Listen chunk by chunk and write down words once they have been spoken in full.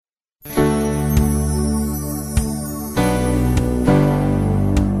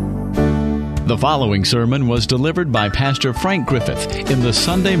The following sermon was delivered by Pastor Frank Griffith in the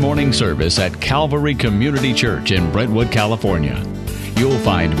Sunday morning service at Calvary Community Church in Brentwood, California. You'll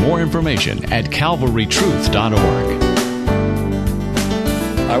find more information at calvarytruth.org.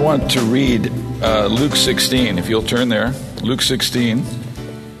 I want to read Luke 16, if you'll turn there. Luke 16.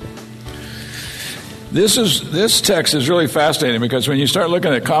 This text is really fascinating because when you start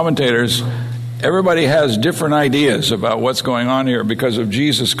looking at commentators, everybody has different ideas about what's going on here because of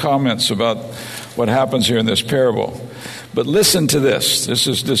Jesus' comments about what happens here in this parable. But listen to this.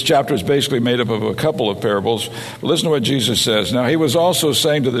 This chapter is basically made up of a couple of parables. But listen to what Jesus says. Now, he was also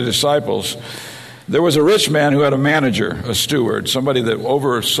saying to the disciples, there was a rich man who had a manager, a steward, somebody that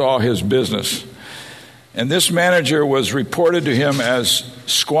oversaw his business. And this manager was reported to him as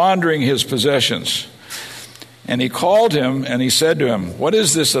squandering his possessions. And he called him and he said to him, "What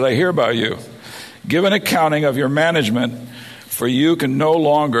is this that I hear about you? Give an accounting of your management, for you can no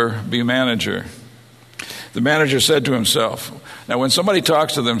longer be manager." The manager said to himself. Now, when somebody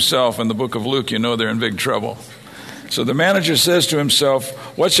talks to themselves in the book of Luke, you know they're in big trouble. So the manager says to himself,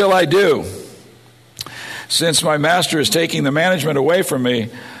 "What shall I do? Since my master is taking the management away from me,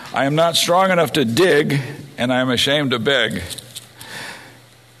 I am not strong enough to dig, and I am ashamed to beg.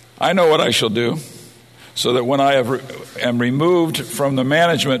 I know what I shall do, so that when I am removed from the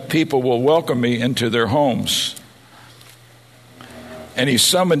management, people will welcome me into their homes." And he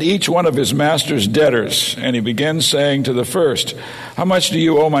summoned each one of his master's debtors, and he began saying to the first, "How much do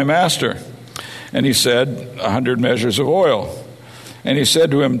you owe my master?" And he said, 100 measures of oil. And he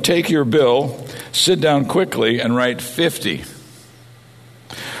said to him, "Take your bill, sit down quickly, and write 50.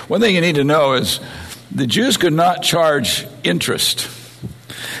 One thing you need to know is the Jews could not charge interest.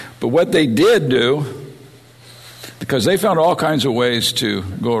 But what they did do, because they found all kinds of ways to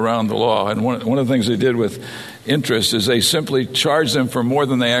go around the law, and one of the things they did with interest is they simply charged them for more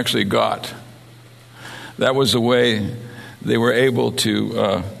than they actually got. That was the way they were able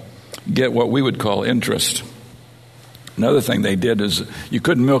to get what we would call interest. Another thing they did is you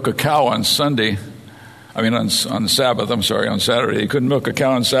couldn't milk a cow on Saturday. You couldn't milk a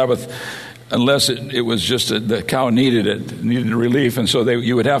cow on Sabbath unless it was just the cow needed relief, and so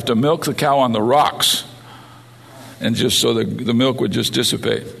you would have to milk the cow on the rocks, and just so the milk would just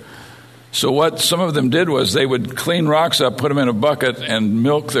dissipate. So what some of them did was they would clean rocks up, put them in a bucket, and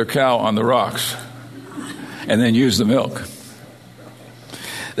milk their cow on the rocks, and then use the milk.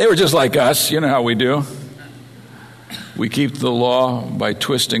 They were just like us. You know how we do. We keep the law by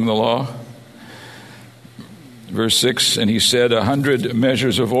twisting the law. Verse 6, and he said 100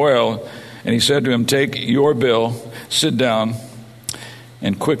 measures of oil, and he said to him, "Take your bill, sit down,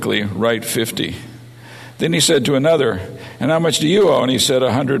 and quickly write 50. Then he said to another, "And how much do you owe?" And he said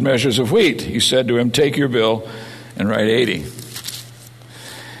 100 measures of wheat. He said to him, "Take your bill and write 80.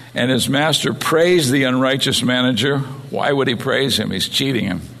 And his master praised the unrighteous manager. Why would he praise him? He's cheating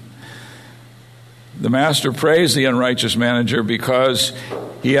him. The master praised the unrighteous manager because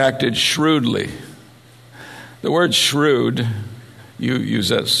he acted shrewdly. The word shrewd, you use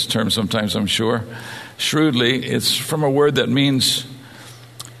that term sometimes, I'm sure. Shrewdly, it's from a word that means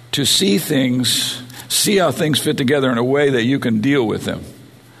to see how things fit together in a way that you can deal with them.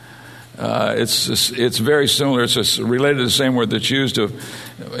 It's very similar. It's related to the same word that's used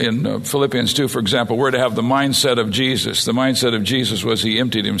in Philippians 2, for example. We're to have the mindset of Jesus. The mindset of Jesus was he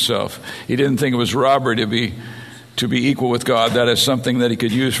emptied himself. He didn't think it was robbery to be equal with God. That is something that he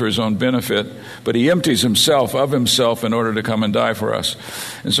could use for his own benefit. But he empties himself of himself in order to come and die for us.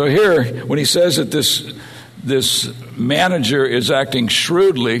 And so here, when he says that this manager is acting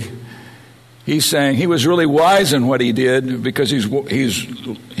shrewdly, he's saying he was really wise in what he did because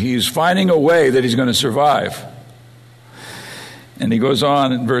he's finding a way that he's going to survive. And he goes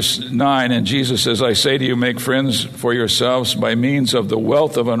on in verse 9, and Jesus says, "I say to you, make friends for yourselves by means of the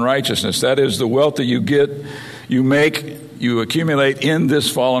wealth of unrighteousness." That is the wealth that you accumulate in this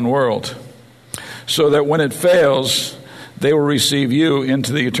fallen world, so that when it fails, they will receive you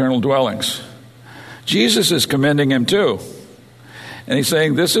into the eternal dwellings. Jesus is commending him too. And he's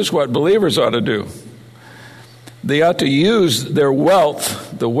saying this is what believers ought to do. They ought to use their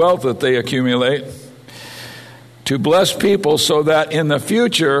wealth, the wealth that they accumulate, to bless people so that in the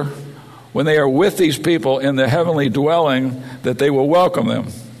future, when they are with these people in the heavenly dwelling, that they will welcome them.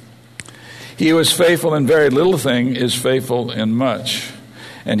 He who is faithful in very little thing is faithful in much.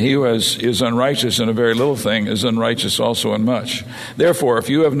 And he who is unrighteous in a very little thing is unrighteous also in much. Therefore, if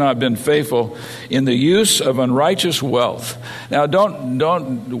you have not been faithful in the use of unrighteous wealth. Now,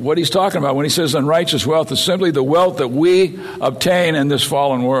 what he's talking about when he says unrighteous wealth is simply the wealth that we obtain in this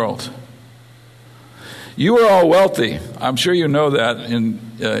fallen world. You are all wealthy. I'm sure you know that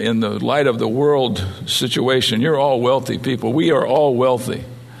in the light of the world situation. You're all wealthy people. We are all wealthy.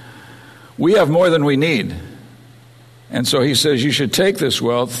 We have more than we need. And so he says you should take this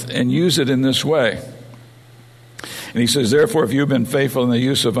wealth and use it in this way. And he says, therefore, if you've been faithful in the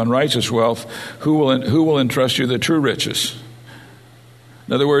use of unrighteous wealth, who will entrust you the true riches?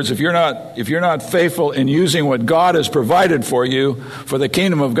 In other words, if you're not faithful in using what God has provided for you for the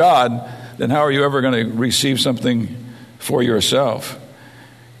kingdom of God, then how are you ever going to receive something for yourself?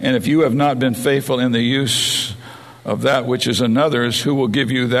 And if you have not been faithful in the use of that which is another's, who will give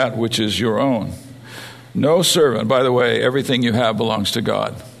you that which is your own? No servant, by the way, everything you have belongs to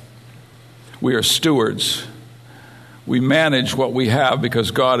God. We are stewards. We manage what we have because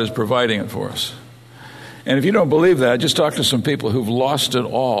God is providing it for us. And if you don't believe that, just talk to some people who've lost it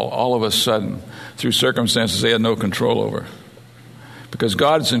all of a sudden, through circumstances they had no control over. Because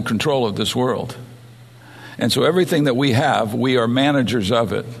God's in control of this world. And so everything that we have, we are managers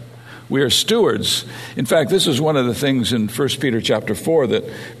of it. We are stewards. In fact, this is one of the things in 1 Peter chapter 4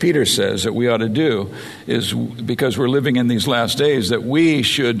 that Peter says that we ought to do, is because we're living in these last days, that we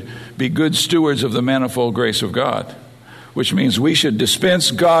should be good stewards of the manifold grace of God. Which means we should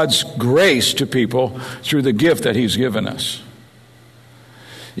dispense God's grace to people through the gift that he's given us.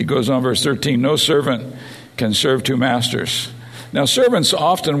 He goes on, verse 13, no servant can serve two masters. Now, servants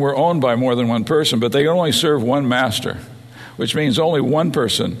often were owned by more than one person, but they only serve one master, which means only one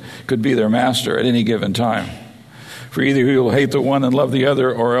person could be their master at any given time. For either he will hate the one and love the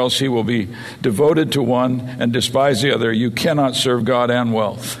other, or else he will be devoted to one and despise the other. You cannot serve God and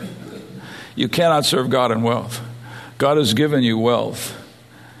wealth. You cannot serve God and wealth. God has given you wealth,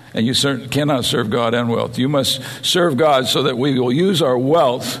 and you certainly cannot serve God and wealth. You must serve God so that we will use our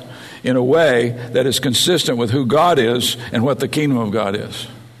wealth in a way that is consistent with who God is and what the kingdom of God is.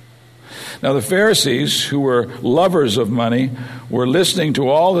 Now, the Pharisees, who were lovers of money, were listening to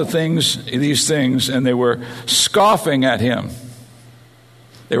all these things, and they were scoffing at him.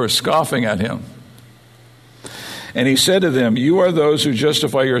 They were scoffing at him. And he said to them, you are those who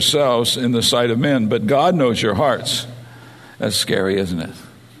justify yourselves in the sight of men, but God knows your hearts. That's scary, isn't it?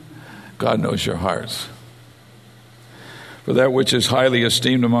 God knows your hearts. For that which is highly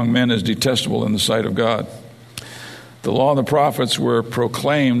esteemed among men is detestable in the sight of God. The law and the prophets were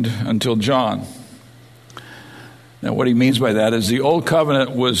proclaimed until John. Now, what he means by that is the Old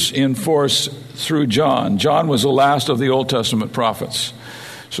Covenant was in force through John. John was the last of the Old Testament prophets.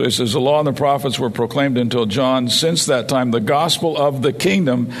 So he says, the law and the prophets were proclaimed until John. Since that time, the gospel of the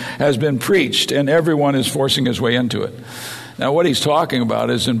kingdom has been preached, and everyone is forcing his way into it. Now, what he's talking about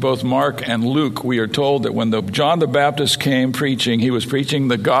is in both Mark and Luke, we are told that when John the Baptist came preaching, he was preaching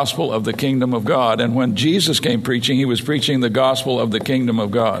the gospel of the kingdom of God. And when Jesus came preaching, he was preaching the gospel of the kingdom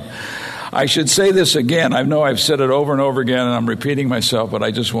of God. I should say this again. I know I've said it over and over again, and I'm repeating myself, but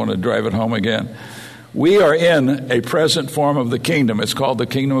I just want to drive it home again. We are in a present form of the kingdom. It's called the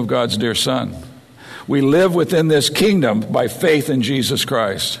kingdom of God's dear Son. We live within this kingdom by faith in Jesus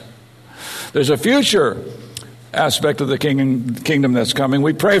Christ. There's a future aspect of the kingdom that's coming.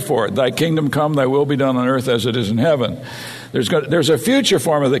 We pray for it. Thy kingdom come, thy will be done on earth as it is in heaven. There's a future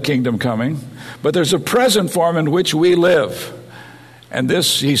form of the kingdom coming, but there's a present form in which we live. And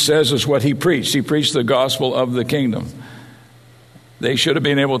this, he says, is what he preached. He preached the gospel of the kingdom. They should have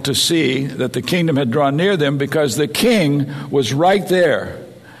been able to see that the kingdom had drawn near them because the king was right there.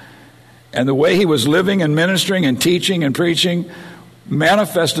 And the way he was living and ministering and teaching and preaching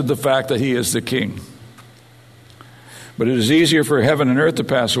manifested the fact that he is the king. But it is easier for heaven and earth to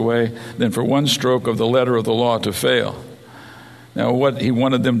pass away than for one stroke of the letter of the law to fail. Now, what he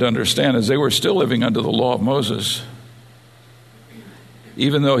wanted them to understand is they were still living under the law of Moses.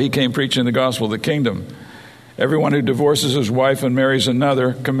 Even though he came preaching the gospel of the kingdom. Everyone who divorces his wife and marries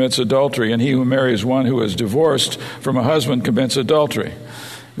another commits adultery, and he who marries one who is divorced from a husband commits adultery.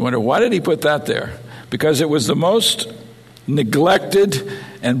 You wonder, why did he put that there? Because it was the most neglected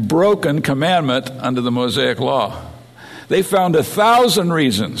and broken commandment under the Mosaic law. They found 1,000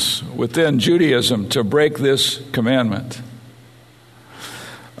 reasons within Judaism to break this commandment.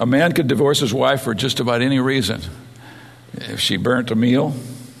 A man could divorce his wife for just about any reason. If she burnt a meal,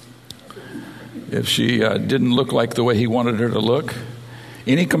 if she didn't look like the way he wanted her to look,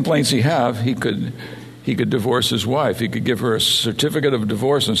 any complaints he could divorce his wife. He could give her a certificate of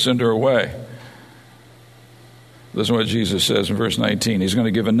divorce and send her away. Listen to what Jesus says in verse 19. He's going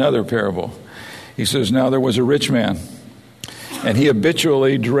to give another parable. He says, now there was a rich man, and he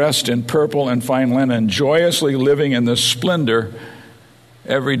habitually dressed in purple and fine linen, joyously living in the splendor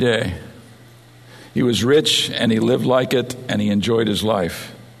every day. He was rich, and he lived like it, and he enjoyed his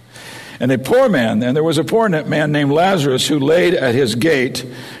life. And there was a poor man named Lazarus who laid at his gate,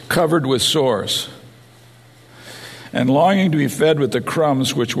 covered with sores, and longing to be fed with the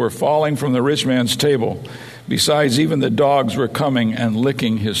crumbs which were falling from the rich man's table. Besides, even the dogs were coming and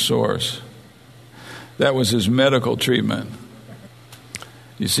licking his sores. That was his medical treatment.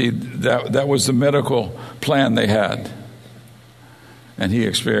 You see, that was the medical plan they had, and he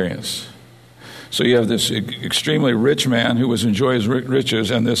experienced. So you have this extremely rich man who was enjoying his riches,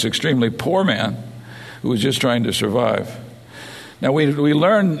 and this extremely poor man who was just trying to survive. Now we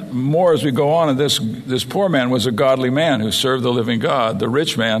learn more as we go on, and this poor man was a godly man who served the living God. The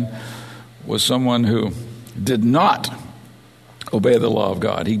rich man was someone who did not obey the law of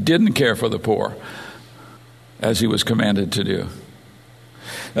God. He didn't care for the poor as he was commanded to do.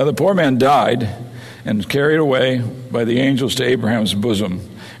 Now the poor man died and was carried away by the angels to Abraham's bosom.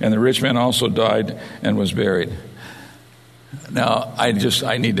 And the rich man also died and was buried. Now, I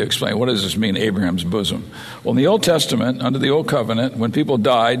need to explain, what does this mean, Abraham's bosom? Well, in the Old Testament, under the Old Covenant, when people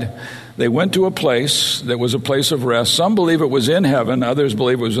died, they went to a place that was a place of rest. Some believe it was in heaven. Others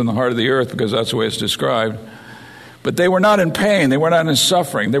believe it was in the heart of the earth, because that's the way it's described. But they were not in pain. They were not in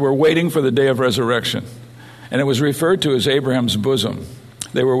suffering. They were waiting for the day of resurrection. And it was referred to as Abraham's bosom.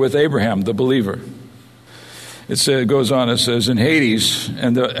 They were with Abraham, the believer. It goes on, it says, in Hades,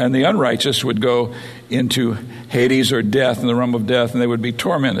 and the unrighteous would go into Hades, or death, in the realm of death, and they would be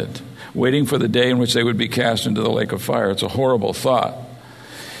tormented, waiting for the day in which they would be cast into the lake of fire. It's a horrible thought.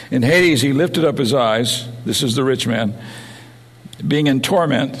 In Hades, he lifted up his eyes, this is the rich man, being in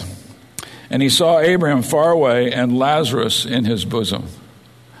torment, and he saw Abraham far away and Lazarus in his bosom.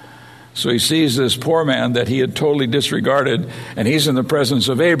 So he sees this poor man that he had totally disregarded, and he's in the presence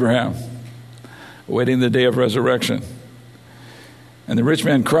of Abraham, awaiting the day of resurrection. And the rich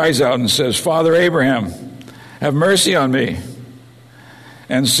man cries out and says, Father Abraham, have mercy on me,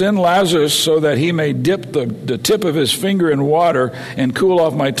 and send Lazarus so that he may dip the tip of his finger in water and cool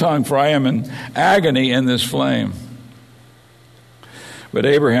off my tongue, for I am in agony in this flame. But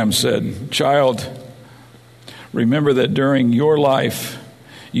Abraham said, Child, remember that during your life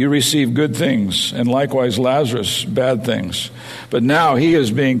you received good things, and likewise Lazarus bad things. But now he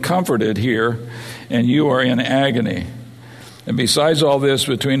is being comforted here, and you are in agony. And besides all this,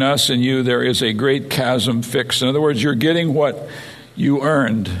 between us and you, there is a great chasm fixed. In other words, you're getting what you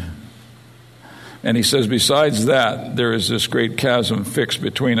earned. And he says, besides that, there is this great chasm fixed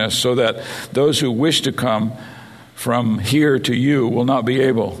between us, so that those who wish to come from here to you will not be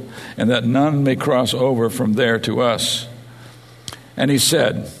able, and that none may cross over from there to us. And he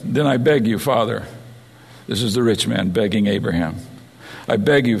said, Then I beg you, Father, this is the rich man begging Abraham, I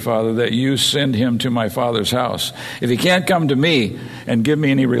beg you, Father, that you send him to my father's house. If he can't come to me and give me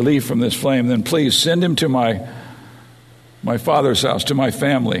any relief from this flame, then please send him to my father's house, to my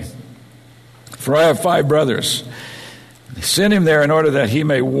family. For I have 5 brothers. Send him there in order that he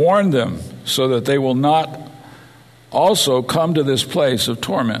may warn them, so that they will not also come to this place of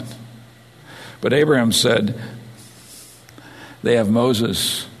torment. But Abraham said, They have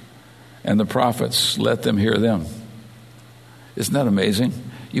Moses and the prophets. Let them hear them. Isn't that amazing?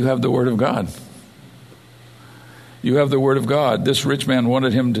 You have the Word of God. You have the Word of God. This rich man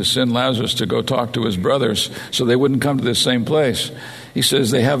wanted him to send Lazarus to go talk to his brothers so they wouldn't come to this same place. He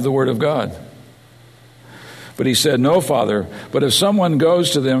says they have the Word of God. But he said, No, Father, but if someone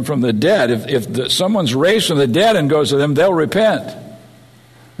goes to them from the dead, if someone's raised from the dead and goes to them, they'll repent.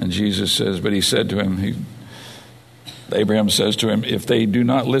 And Jesus says, but he said to him, Abraham says to him, if they do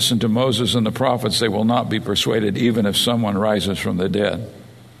not listen to Moses and the prophets, they will not be persuaded, even if someone rises from the dead.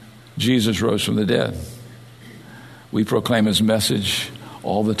 Jesus rose from the dead. We proclaim his message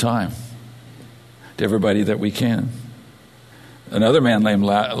all the time to everybody that we can. Another man named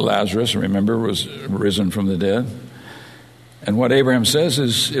Lazarus, remember, was risen from the dead. And what Abraham says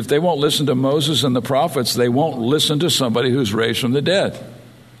is, if they won't listen to Moses and the prophets, they won't listen to somebody who's raised from the dead.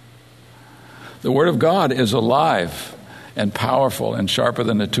 The Word of God is alive and powerful and sharper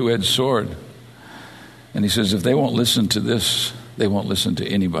than a two-edged sword. And he says, if they won't listen to this, they won't listen to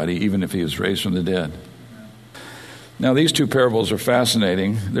anybody, even if he is raised from the dead. Now, these 2 parables are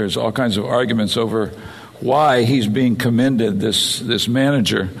fascinating. There's all kinds of arguments over why he's being commended, this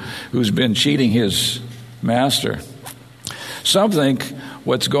manager who's been cheating his master. Some think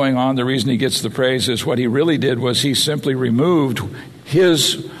what's going on, the reason he gets the praise, is what he really did was he simply removed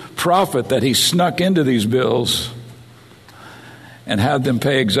his profit that he snuck into these bills and had them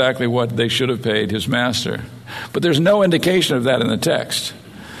pay exactly what they should have paid his master. But there's no indication of that in the text.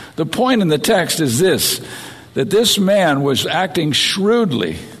 The point in the text is this, that this man was acting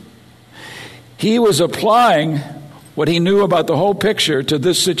shrewdly. He was applying what he knew about the whole picture to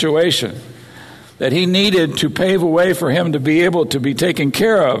this situation, that he needed to pave a way for him to be able to be taken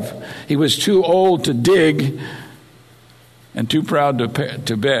care of. He was too old to dig and too proud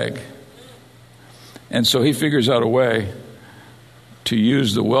to beg. And so he figures out a way to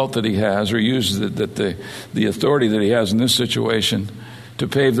use the wealth that he has, or use the authority that he has in this situation, to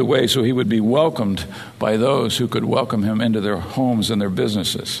pave the way so he would be welcomed by those who could welcome him into their homes and their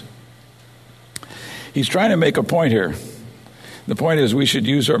businesses. He's trying to make a point here. The point is, we should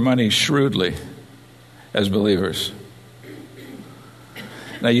use our money shrewdly as believers.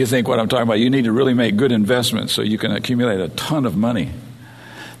 Now you think what I'm talking about, you need to really make good investments so you can accumulate a ton of money.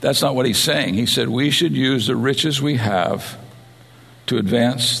 That's not what he's saying. He said we should use the riches we have to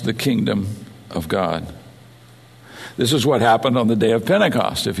advance the kingdom of God. This is what happened on the day of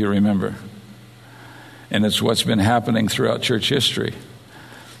Pentecost, if you remember. And it's what's been happening throughout church history.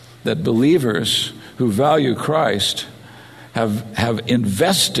 That believers who value Christ have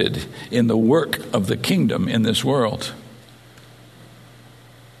invested in the work of the kingdom in this world.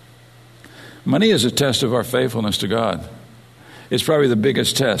 Money is a test of our faithfulness to God. It's probably the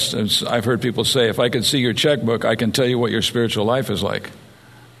biggest test. I've heard people say, if I could see your checkbook, I can tell you what your spiritual life is like.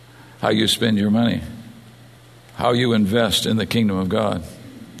 How you spend your money. How you invest in the kingdom of God.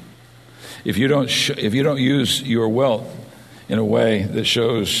 If you don't use your wealth in a way that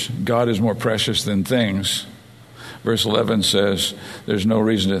shows God is more precious than things, verse 11 says, there's no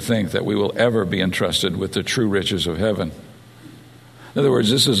reason to think that we will ever be entrusted with the true riches of heaven. In other words,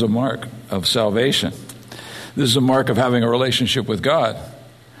 this is a mark of salvation. This is a mark of having a relationship with God.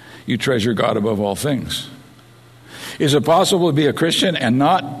 You treasure God above all things. Is it possible to be a Christian and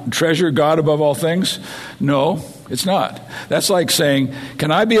not treasure God above all things? No, it's not. That's like saying,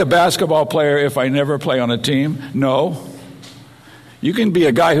 can I be a basketball player if I never play on a team? No. You can be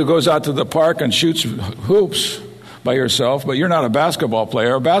a guy who goes out to the park and shoots hoops by yourself, but you're not a basketball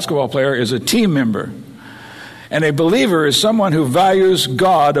player. A basketball player is a team member. And a believer is someone who values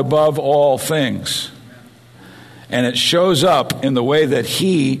God above all things. And it shows up in the way that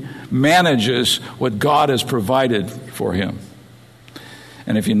he manages what God has provided for him.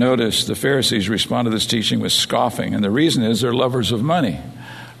 And if you notice, the Pharisees respond to this teaching with scoffing. And the reason is they're lovers of money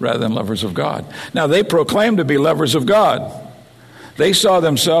rather than lovers of God. Now, they proclaim to be lovers of God. They saw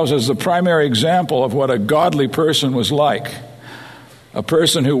themselves as the primary example of what a godly person was like. A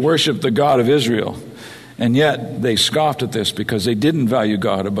person who worshiped the God of Israel. And yet they scoffed at this because they didn't value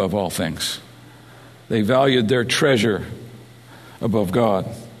God above all things. They valued their treasure above God.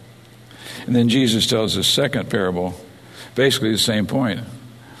 And then Jesus tells his second parable, basically the same point.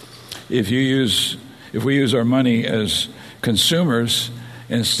 If we use our money as consumers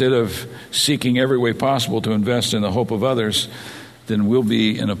instead of seeking every way possible to invest in the hope of others, then we'll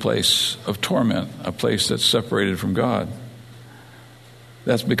be in a place of torment, a place that's separated from God.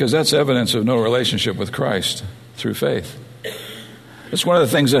 That's because that's evidence of no relationship with Christ through faith. It's one of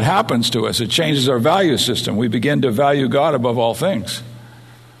the things that happens to us. It changes our value system. We begin to value God above all things,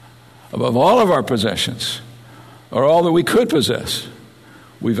 above all of our possessions, or all that we could possess.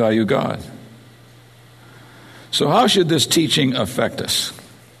 We value God. So how should this teaching affect us?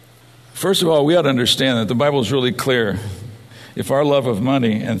 First of all, we ought to understand that the Bible is really clear. If our love of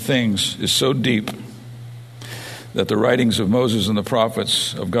money and things is so deep that the writings of Moses and the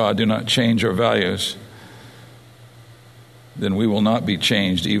prophets of God do not change our values, then we will not be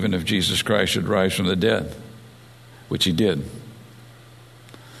changed even if Jesus Christ should rise from the dead, which he did.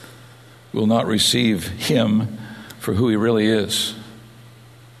 We'll not receive him for who he really is.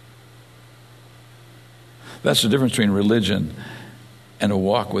 That's the difference between religion and a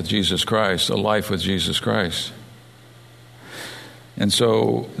walk with Jesus Christ, a life with Jesus Christ. And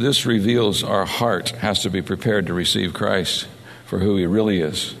so this reveals our heart has to be prepared to receive Christ for who he really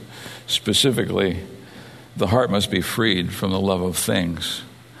is. Specifically, the heart must be freed from the love of things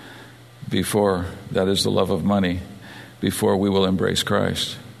before, that is the love of money, before we will embrace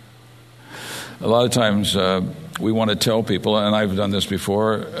Christ. A lot of times we want to tell people, and I've done this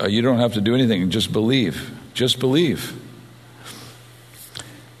before, you don't have to do anything, just believe. Just believe.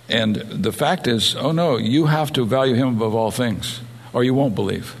 And the fact is, oh no, you have to value him above all things, or you won't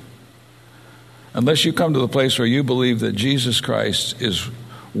believe. Unless you come to the place where you believe that Jesus Christ is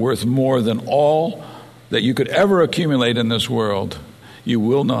worth more than all that you could ever accumulate in this world, you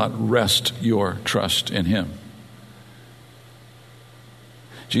will not rest your trust in him.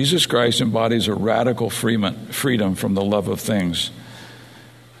 Jesus Christ embodies a radical freedom from the love of things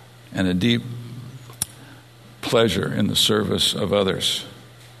and a deep pleasure in the service of others.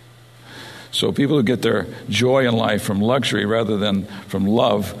 So people who get their joy in life from luxury rather than from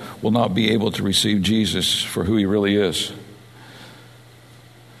love will not be able to receive Jesus for who he really is.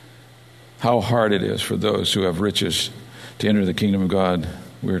 How hard it is for those who have riches to enter the kingdom of God,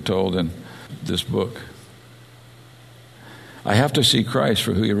 we are told in this book. I have to see Christ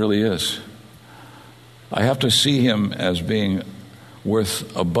for who he really is. I have to see him as being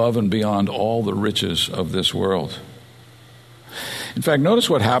worth above and beyond all the riches of this world. In fact, notice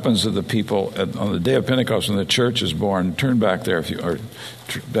what happens to the people on the day of Pentecost when the church is born. Turn back there,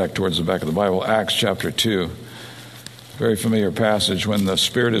 back towards the back of the Bible, Acts chapter 2. Very familiar passage when the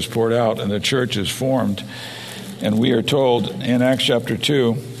Spirit is poured out and the church is formed. And we are told in Acts chapter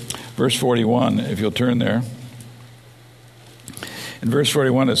 2, verse 41, if you'll turn there. In verse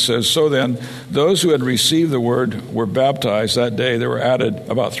 41 it says, "So then, those who had received the word were baptized that day. There were added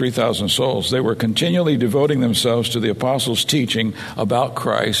about 3,000 souls. They were continually devoting themselves to the apostles' teaching about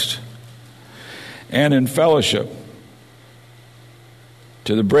Christ and in fellowship,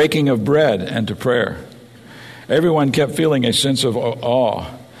 to the breaking of bread and to prayer. Everyone kept feeling a sense of awe,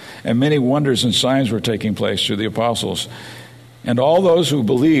 and many wonders and signs were taking place through the apostles. And all those who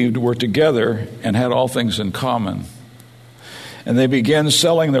believed were together and had all things in common. And they began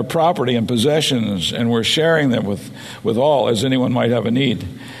selling their property and possessions and were sharing them with all as anyone might have a need.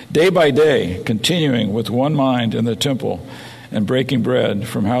 Day by day, continuing with one mind in the temple and breaking bread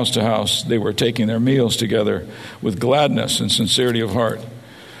from house to house, they were taking their meals together with gladness and sincerity of heart,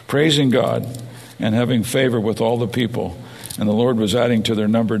 praising God and having favor with all the people. And the Lord was adding to their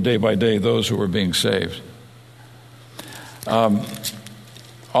number day by day those who were being saved."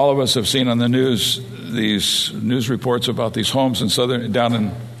 All of us have seen on the news these news reports about these homes down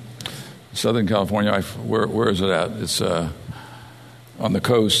in Southern California. Where is it at? It's on the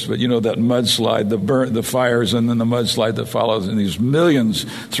coast. But you know that mudslide, the fires, and then the mudslide that follows, and these millions,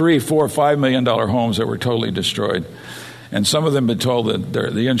 $3, $4, $5 million homes that were totally destroyed. And some of them have been told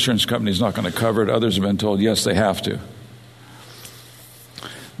that the insurance company is not going to cover it. Others have been told, yes, they have to.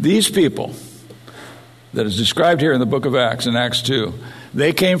 These people that is described here in the book of Acts, in Acts 2,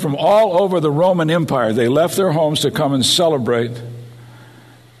 they came from all over the Roman Empire. They left their homes to come and celebrate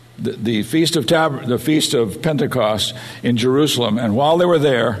the Feast of Pentecost in Jerusalem. And while they were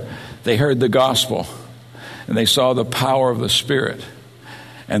there, they heard the gospel, and they saw the power of the Spirit.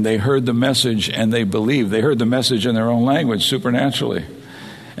 And they heard the message, and they believed. They heard the message in their own language, supernaturally.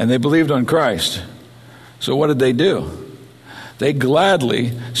 And they believed on Christ. So what did they do? They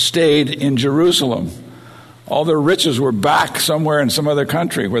gladly stayed in Jerusalem. All their riches were back somewhere in some other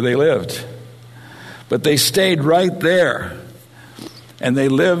country where they lived. But they stayed right there. And they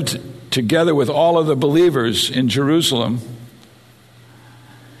lived together with all of the believers in Jerusalem.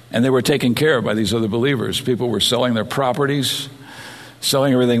 And they were taken care of by these other believers. People were selling their properties,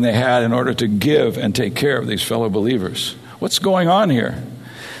 selling everything they had in order to give and take care of these fellow believers. What's going on here?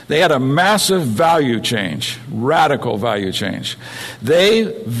 They had a massive value change, radical value change. They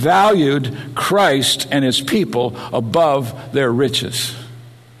valued Christ and his people above their riches.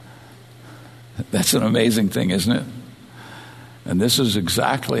 That's an amazing thing, isn't it? And this is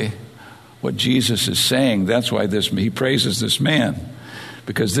exactly what Jesus is saying. That's why he praises this man.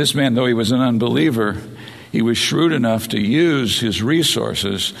 Because this man, though he was an unbeliever, he was shrewd enough to use his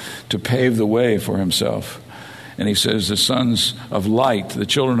resources to pave the way for himself. And he says the sons of light, the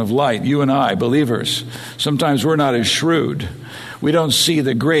children of light, you and I, believers, sometimes we're not as shrewd. We don't see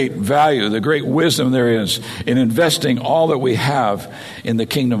the great value, the great wisdom there is in investing all that we have in the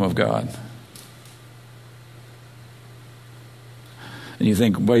kingdom of God. And you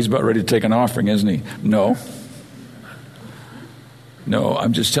think, well, he's about ready to take an offering, isn't he? No,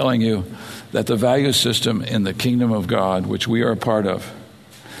 I'm just telling you that the value system in the kingdom of God, which we are a part of,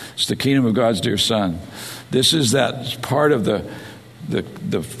 it's the kingdom of God's dear Son. This is that part of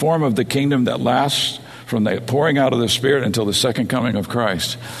the form of the kingdom that lasts from the pouring out of the Spirit until the second coming of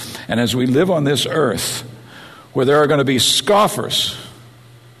Christ. And as we live on this earth, where there are going to be scoffers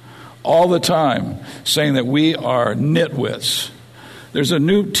all the time saying that we are nitwits. There's a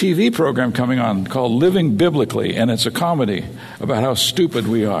new TV program coming on called Living Biblically, and it's a comedy about how stupid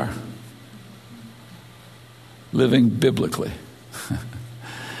we are. Living biblically.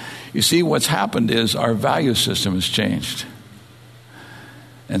 You see, what's happened is our value system has changed.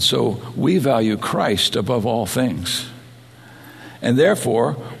 And so we value Christ above all things. And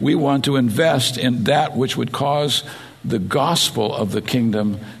therefore, we want to invest in that which would cause the gospel of the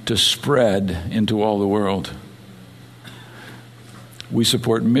kingdom to spread into all the world. We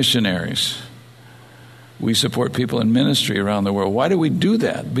support missionaries. We support people in ministry around the world. Why do we do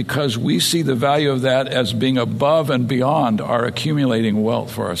that? Because we see the value of that as being above and beyond our accumulating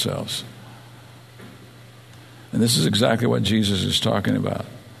wealth for ourselves. And this is exactly what Jesus is talking about.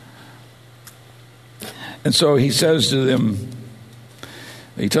 And so he says to them,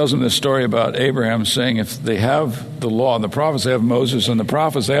 he tells them this story about Abraham, saying if they have the law and the prophets, they have Moses and the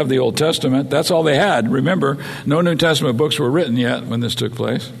prophets, they have the Old Testament. That's all they had. Remember, no New Testament books were written yet when this took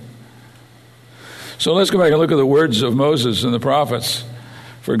place. So let's go back and look at the words of Moses and the prophets.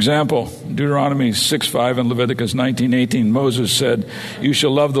 For example, Deuteronomy 6:5 and Leviticus 19:18, Moses said, "You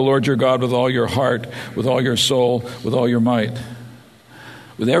shall love the Lord your God with all your heart, with all your soul, with all your might."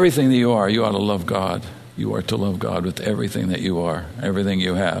 With everything that you are, you ought to love God. You are to love God with everything that you are, everything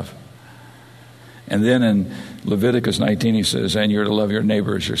you have. And then in Leviticus 19, he says, and you're to love your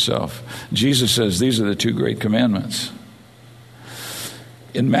neighbor as yourself. Jesus says these are the two great commandments.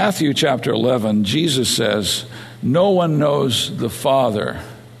 In Matthew chapter 11, Jesus says, no one knows the Father.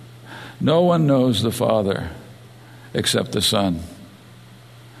 No one knows the Father except the Son.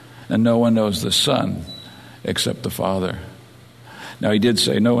 And no one knows the Son except the Father. Now, he did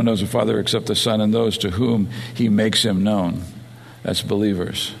say, no one knows the Father except the Son and those to whom he makes him known. That's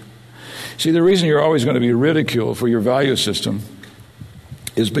believers. See, the reason you're always going to be ridiculed for your value system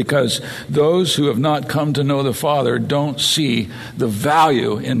is because those who have not come to know the Father don't see the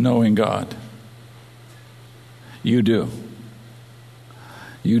value in knowing God. You do.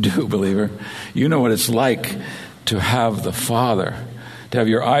 You do, believer. You know what it's like to have the Father, to have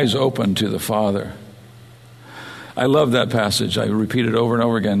your eyes open to the Father. I love that passage. I repeat it over and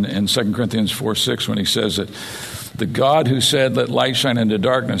over again in 2 Corinthians 4:6 when he says that the God who said, let light shine into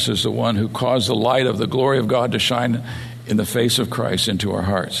darkness is the one who caused the light of the glory of God to shine in the face of Christ into our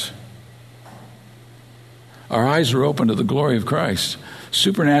hearts. Our eyes are open to the glory of Christ,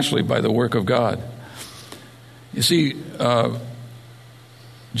 supernaturally by the work of God. You see,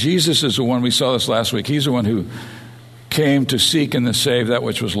 Jesus is the one, we saw this last week, he's the one who came to seek and to save that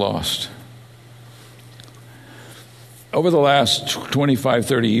which was lost. Over the last 25,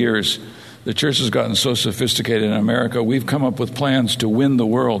 30 years, the church has gotten so sophisticated in America, we've come up with plans to win the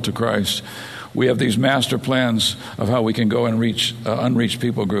world to Christ. We have these master plans of how we can go and reach unreached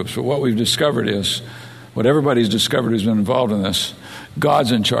people groups. But what we've discovered is, what everybody's discovered who's been involved in this,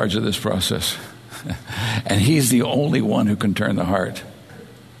 God's in charge of this process. And he's the only one who can turn the heart.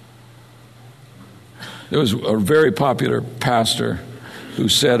 There was a very popular pastor who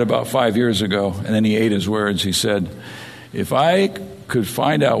said about 5 years ago, and then he ate his words, he said, if I could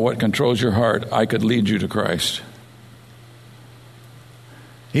find out what controls your heart, I could lead you to Christ.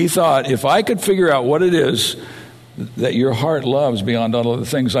 He thought, if I could figure out what it is that your heart loves beyond all other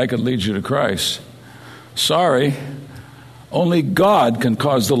things, I could lead you to Christ. Sorry, only God can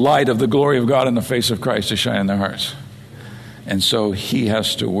cause the light of the glory of God in the face of Christ to shine in their hearts. And so he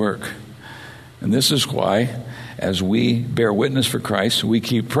has to work. And this is why, as we bear witness for Christ, we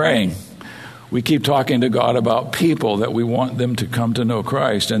keep praying. We keep talking to God about people that we want them to come to know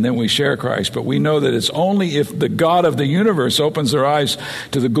Christ, and then we share Christ. But we know that it's only if the God of the universe opens their eyes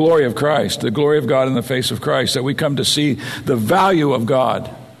to the glory of Christ, the glory of God in the face of Christ, that we come to see the value of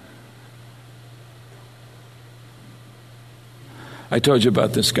God. I told you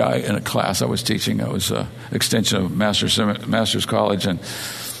about this guy in a class I was teaching. I was an extension of Master's College, and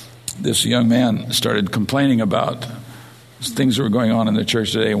this young man started complaining about things that were going on in the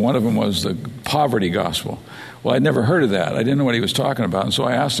church today, and one of them was the poverty gospel. Well, I'd never heard of that. I didn't know what he was talking about, and so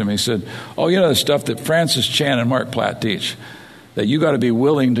I asked him. He said, oh, you know the stuff that Francis Chan and Mark Platt teach, that you got to be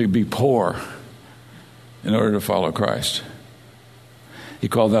willing to be poor in order to follow Christ. He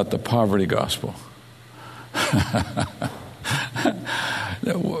called that the poverty gospel.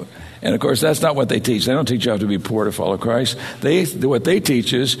 And of course, that's not what they teach. They don't teach you have to be poor to follow Christ. What they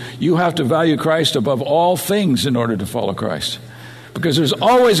teach is you have to value Christ above all things in order to follow Christ. Because there's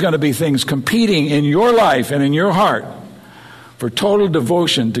always going to be things competing in your life and in your heart for total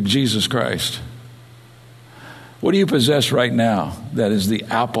devotion to Jesus Christ. What do you possess right now that is the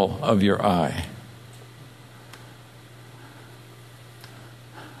apple of your eye?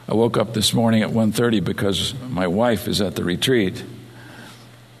 I woke up this morning at 1:30 because my wife is at the retreat.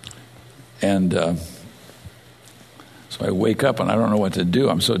 And so I wake up and I don't know what to do.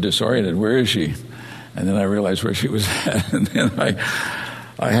 I'm so disoriented. Where is she? And then I realized where she was at. And then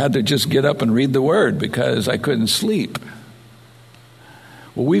I had to just get up and read the Word because I couldn't sleep.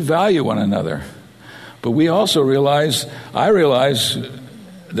 Well, we value one another. But we also I realize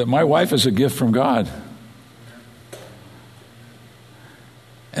that my wife is a gift from God.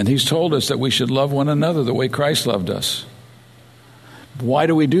 And he's told us that we should love one another the way Christ loved us. Why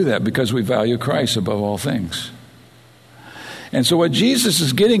do we do that? Because we value Christ above all things. And so what Jesus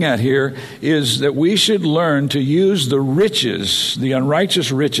is getting at here is that we should learn to use the riches, the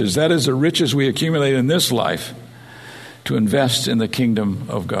unrighteous riches, that is the riches we accumulate in this life, to invest in the kingdom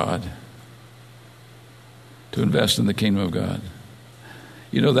of God. To invest in the kingdom of God.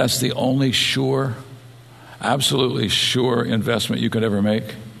 You know, that's the only sure, absolutely sure investment you could ever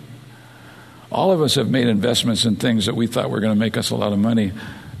make. All of us have made investments in things that we thought were going to make us a lot of money,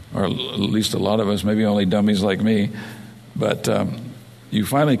 or at least a lot of us, maybe only dummies like me. But you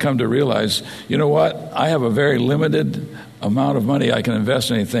finally come to realize, you know what? I have a very limited amount of money I can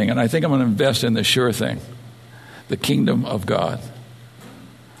invest in anything, and I think I'm going to invest in the sure thing, the kingdom of God.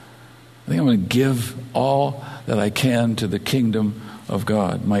 I think I'm going to give all that I can to the kingdom of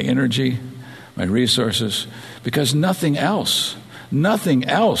God, my energy, my resources, because nothing else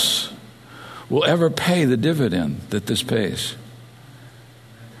will ever pay the dividend that this pays.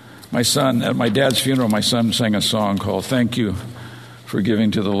 My son, at my dad's funeral, my son sang a song called "Thank You for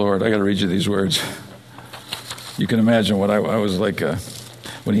Giving to the Lord." I got to read you these words. You can imagine what I was like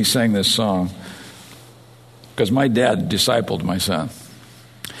when he sang this song, because my dad discipled my son.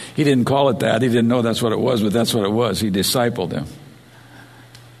 He didn't call it that. He didn't know that's what it was, but that's what it was. He discipled him.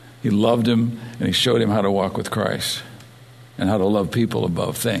 He loved him, and he showed him how to walk with Christ and how to love people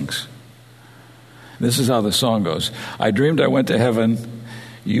above things. This is how the song goes. I dreamed I went to heaven.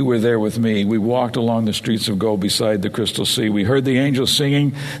 You were there with me. We walked along the streets of gold beside the crystal sea. We heard the angels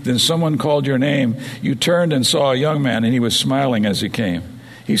singing. Then someone called your name. You turned and saw a young man, and he was smiling as he came.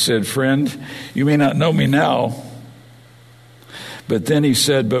 He said, "Friend, you may not know me now." But then he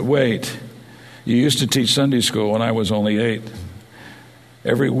said, "But wait, you used to teach Sunday school when I was only 8.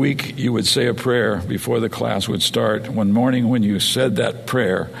 Every week you would say a prayer before the class would start. One morning when you said that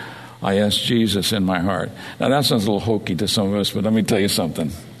prayer, I asked Jesus in my heart." Now that sounds a little hokey to some of us, but let me tell you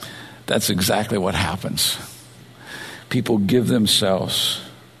something. That's exactly what happens. People give themselves,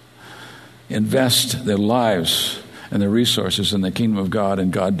 invest their lives and their resources in the kingdom of God,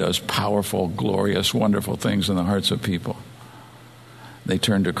 and God does powerful, glorious, wonderful things in the hearts of people. They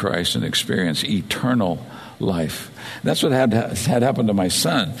turn to Christ and experience eternal life. That's what had happened to my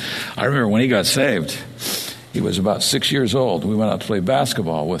son. I remember when he got saved, he was about 6 years old. We went out to play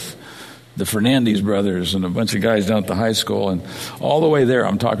basketball with the Fernandez brothers and a bunch of guys down at the high school. And all the way there,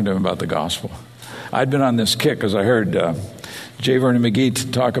 I'm talking to him about the gospel. I'd been on this kick because I heard J. Vernon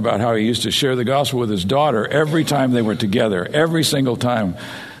McGee talk about how he used to share the gospel with his daughter every time they were together, every single time.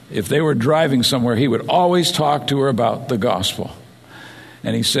 If they were driving somewhere, he would always talk to her about the gospel.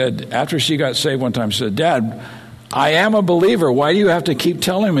 And he said, after she got saved one time, she said, "Dad, I am a believer. Why do you have to keep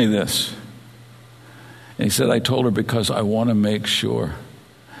telling me this?" And he said, "I told her because I want to make sure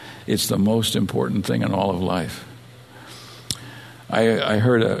it's the most important thing in all of life." I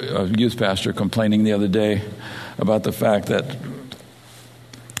heard a youth pastor complaining the other day about the fact that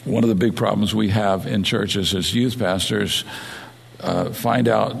one of the big problems we have in churches is youth pastors find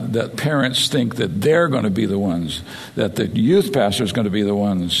out that parents think that they're going to be the ones, that the youth pastor is going to be the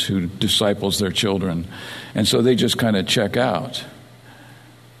ones who disciples their children. And so they just kind of check out.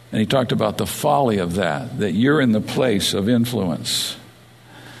 And he talked about the folly of that you're in the place of influence.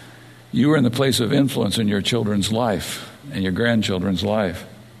 You are in the place of influence in your children's life and your grandchildren's life.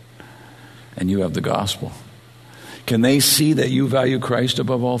 And you have the gospel. Can they see that you value Christ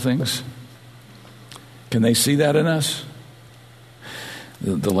above all things? Can they see that in us?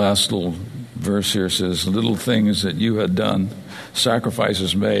 The last little verse here says, "Little things that you had done,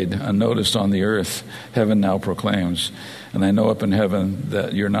 sacrifices made, unnoticed on the earth, heaven now proclaims. And I know up in heaven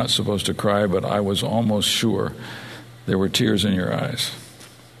that you're not supposed to cry, but I was almost sure there were tears in your eyes."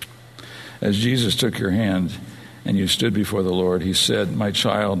 As Jesus took your hand and you stood before the Lord, he said, "My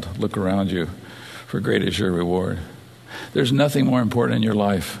child, look around you, for great is your reward." There's nothing more important in your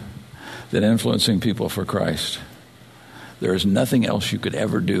life than influencing people for Christ. There is nothing else you could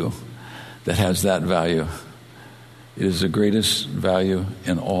ever do that has that value. It is the greatest value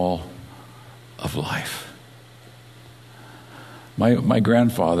in all of life. My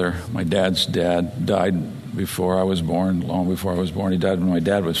grandfather, my dad's dad, died before I was born, long before I was born. He died when my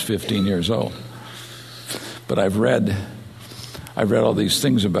dad was 15 years old. But I've read all these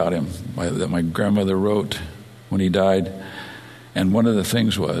things about him that my grandmother wrote when he died. And one of the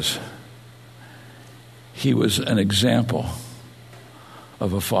things was, he was an example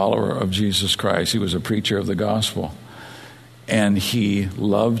of a follower of Jesus Christ. He was a preacher of the gospel. And he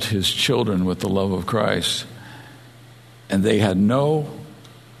loved his children with the love of Christ. And they had no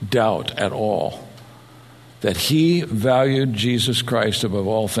doubt at all that he valued Jesus Christ above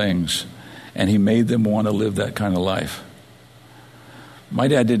all things. And he made them want to live that kind of life. My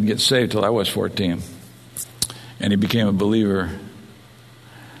dad didn't get saved till I was 14. And he became a believer.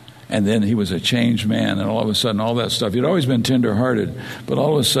 And then he was a changed man, and all of a sudden, all that stuff. He'd always been tender-hearted, but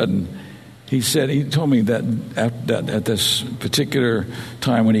all of a sudden, He told me that at this particular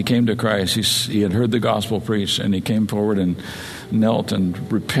time when he came to Christ, he had heard the gospel preached, and he came forward and knelt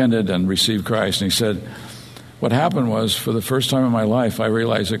and repented and received Christ. And he said, what happened was, for the first time in my life, I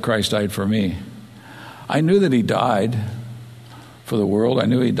realized that Christ died for me. I knew that he died for the world. I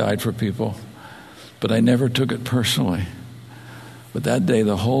knew he died for people, but I never took it personally. But that day,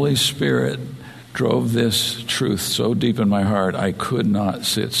 the Holy Spirit drove this truth so deep in my heart, I could not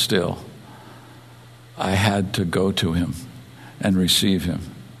sit still. I had to go to him and receive him.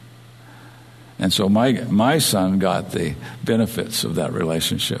 And so my son got the benefits of that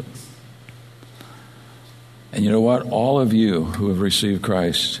relationship. And you know what? All of you who have received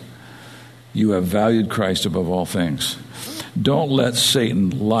Christ, you have valued Christ above all things. Don't let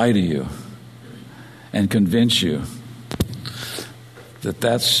Satan lie to you and convince you that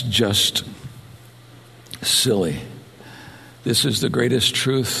that's just silly. This is the greatest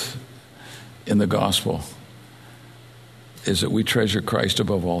truth in the gospel, is that we treasure Christ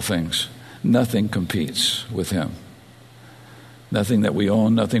above all things. Nothing competes with him. Nothing that we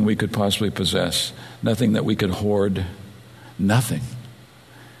own, nothing we could possibly possess, nothing that we could hoard, nothing.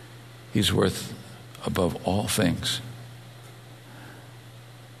 He's worth above all things.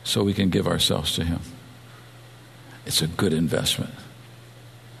 So we can give ourselves to him. It's a good investment.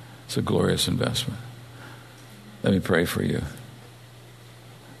 It's a glorious investment. Let me pray for you.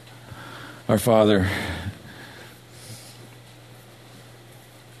 Our Father,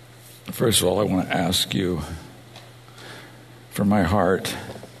 first of all, I want to ask you from my heart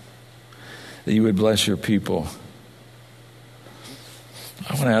that you would bless your people.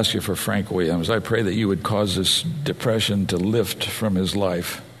 I want to ask you for Frank Williams. I pray that you would cause this depression to lift from his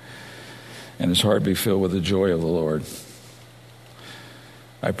life and his heart be filled with the joy of the Lord.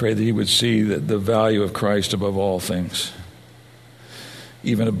 I pray that he would see that the value of Christ above all things,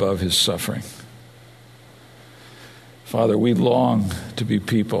 even above his suffering. Father, we long to be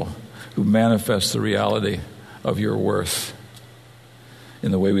people who manifest the reality of your worth in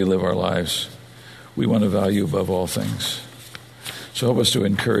the way we live our lives. We want to value above all things. So help us to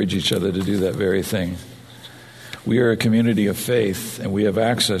encourage each other to do that very thing. We are a community of faith, and we have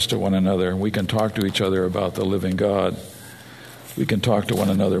access to one another. We can talk to each other about the living God. We can talk to one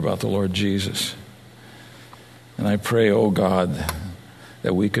another about the Lord Jesus. And I pray, oh God,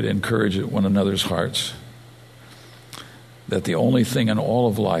 that we could encourage one another's hearts, that the only thing in all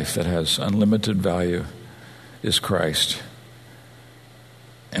of life that has unlimited value is Christ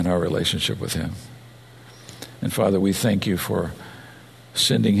and our relationship with him. And Father, we thank you for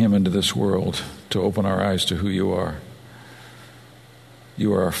sending him into this world to open our eyes to who you are.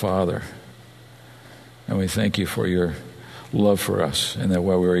 You are our Father. And we thank you for your love for us, and that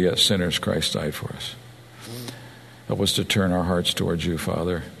while we were yet sinners, Christ died for us. Help us to turn our hearts towards you,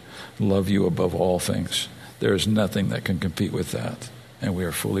 Father. Love you above all things. There is nothing that can compete with that, and we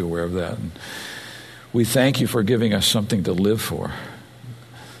are fully aware of that. And we thank you for giving us something to live for,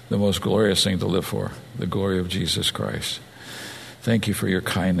 the most glorious thing to live for, the glory of Jesus Christ. Thank you for your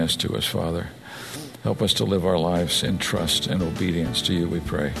kindness to us, Father. Help us to live our lives in trust and obedience to you, we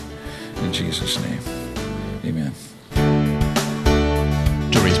pray. In Jesus' name, amen.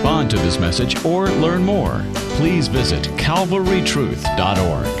 To respond to this message or learn more, please visit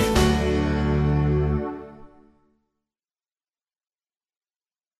calvarytruth.org.